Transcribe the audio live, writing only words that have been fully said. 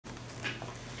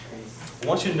I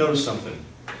want you to notice something.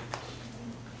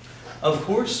 Of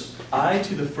course, I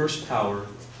to the first power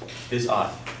is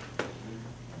I.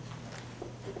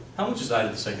 How much is I to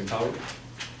the second power?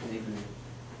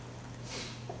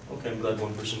 Okay, I'm glad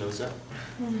one person knows that.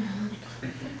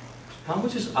 How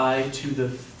much is I to the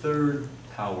third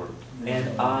power,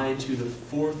 and I to the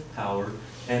fourth power,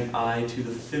 and I to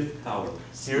the fifth power?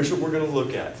 Here's what we're going to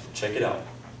look at. Check it out.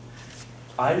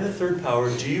 I to the third power,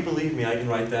 do you believe me, I can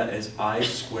write that as I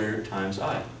squared times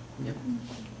I. Yep.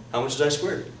 How much is I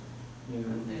squared?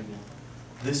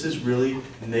 This is really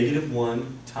negative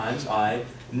 1 times I.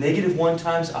 Negative 1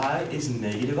 times I is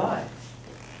negative I.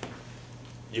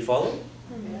 You follow?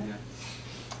 Yeah.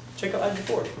 Check out I to the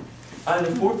fourth. I to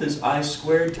the fourth is I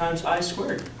squared times I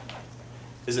squared.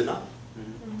 Is it not?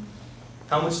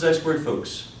 How much is I squared,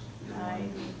 folks?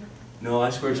 No, I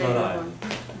squared is not I.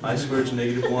 I squared is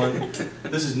negative 1.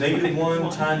 This is negative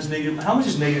 1 times negative. How much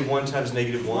is negative 1 times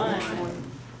negative 1?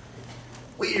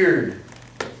 Weird.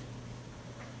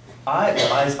 I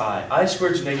is I. I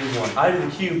squared is negative 1. I to the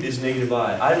cubed is negative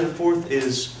I. I to the fourth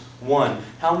is 1.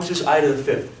 How much is I to the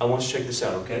fifth? I want you to check this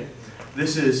out, okay?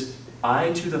 This is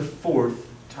I to the fourth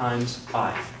times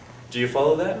I. Do you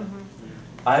follow that?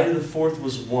 I to the fourth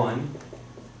was 1.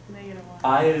 Negative 1.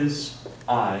 I is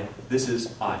I. This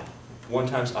is I. 1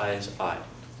 times I is I.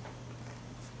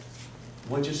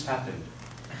 What just happened?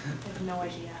 I have no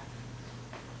idea.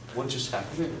 What just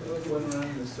happened? Went around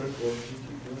in a circle. You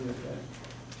keep doing it back.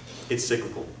 It's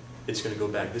cyclical. It's going to go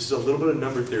back. This is a little bit of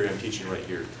number theory I'm teaching right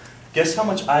here. Guess how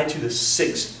much I to the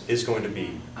sixth is going to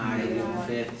be? I to the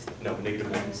fifth. No,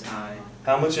 negative 1. Times I.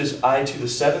 How much is I to the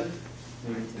seventh?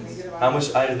 How much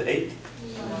is I to the eighth?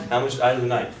 How much is I to the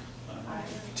ninth?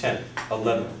 10,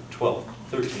 11, 12,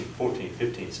 13, 14,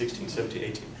 15, 16, 17,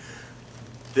 18.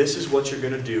 This is what you're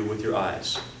going to do with your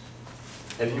eyes.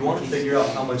 And if you want to figure out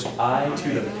how much I to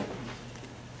the...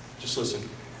 Just listen.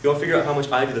 You want to figure out how much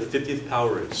I to the 50th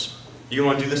power is. You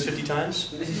want to do this 50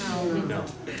 times? No.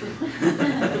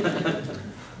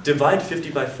 Divide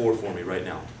 50 by 4 for me right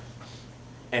now.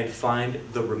 And find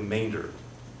the remainder.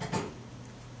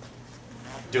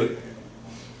 Do it.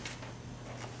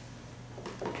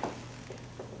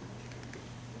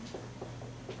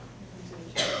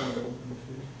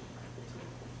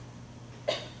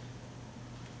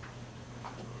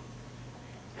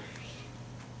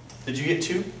 Did you get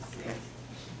 2?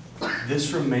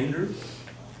 This remainder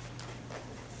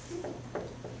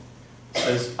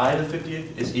says I to the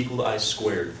 50th is equal to I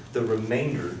squared. The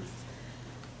remainder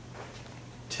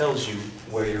tells you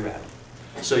where you're at.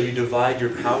 So you divide your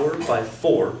power by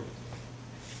 4,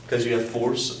 because you have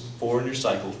 4 in your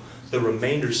cycle. The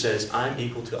remainder says I'm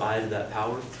equal to I to that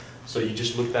power. So you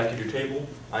just look back at your table.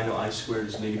 I know I squared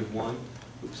is negative 1.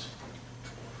 Oops.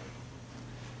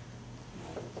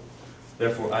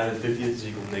 Therefore, I to the 50th is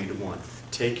equal to negative 1.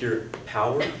 Take your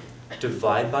power,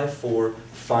 divide by 4,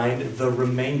 find the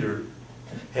remainder.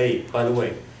 Hey, by the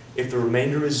way, if the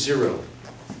remainder is 0,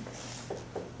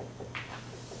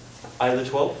 I to the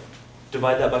 12th,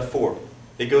 divide that by 4.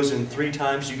 It goes in 3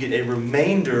 times, you get a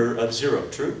remainder of 0.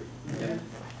 True? Yeah.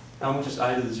 How much is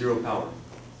I to the 0 power?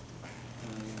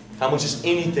 How much is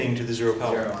anything to the 0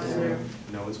 power? 0.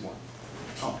 No, it's 1.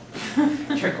 Oh.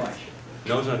 Trick question.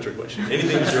 No, it's not a trick question.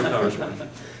 Anything to 0 power is 1,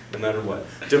 no matter what.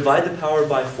 Divide the power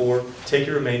by 4, take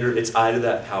your remainder, it's I to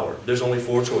that power. There's only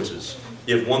 4 choices.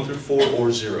 You have 1 through 4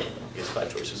 or 0. I guess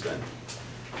 5 choices then.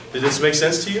 Did this make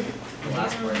sense to you? The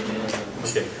last part.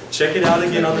 Okay, check it out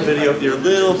again on the video if you're a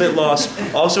little bit lost.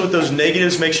 Also with those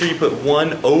negatives, make sure you put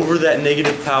 1 over that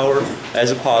negative power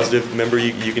as a positive. Remember,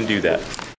 you can do that.